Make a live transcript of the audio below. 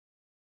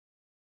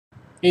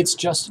It's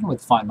Justin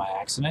with Find My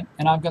Accident,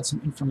 and I've got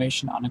some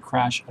information on a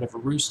crash out of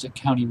Aroostook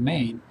County,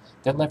 Maine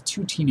that left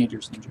two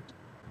teenagers injured.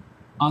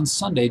 On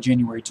Sunday,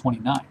 January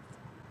 29th,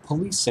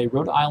 police say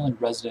Rhode Island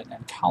resident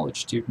and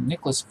college student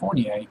Nicholas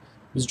Fournier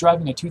was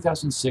driving a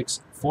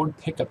 2006 Ford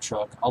pickup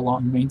truck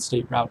along Main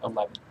State Route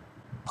 11.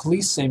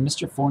 Police say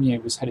Mr. Fournier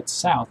was headed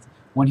south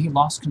when he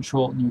lost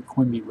control near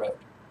Quimby Road.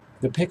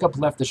 The pickup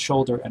left the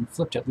shoulder and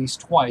flipped at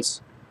least twice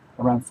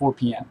around 4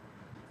 p.m.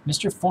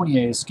 Mr.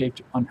 Fournier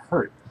escaped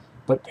unhurt,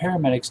 but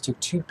paramedics took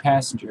two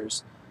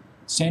passengers,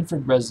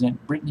 Sanford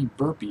resident Britney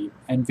Burpee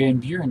and Van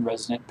Buren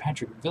resident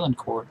Patrick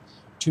Vallaincourt,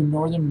 to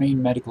Northern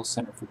Maine Medical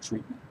Center for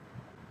treatment.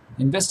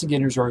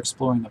 Investigators are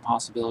exploring the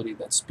possibility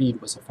that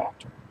speed was a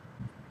factor.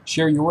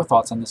 Share your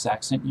thoughts on this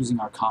accident using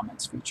our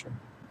comments feature.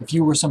 If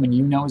you or someone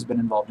you know has been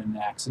involved in an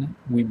accident,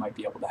 we might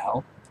be able to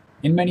help.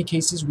 In many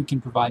cases, we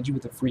can provide you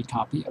with a free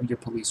copy of your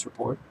police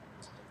report.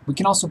 We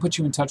can also put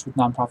you in touch with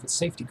nonprofit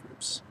safety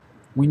groups.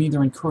 We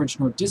neither encourage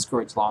nor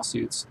discourage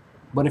lawsuits,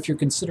 but if you're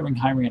considering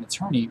hiring an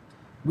attorney,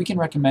 we can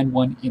recommend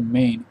one in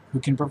Maine who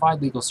can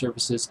provide legal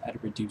services at a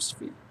reduced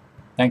fee.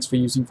 Thanks for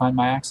using Find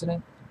My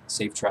Accident.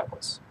 Safe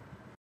travels.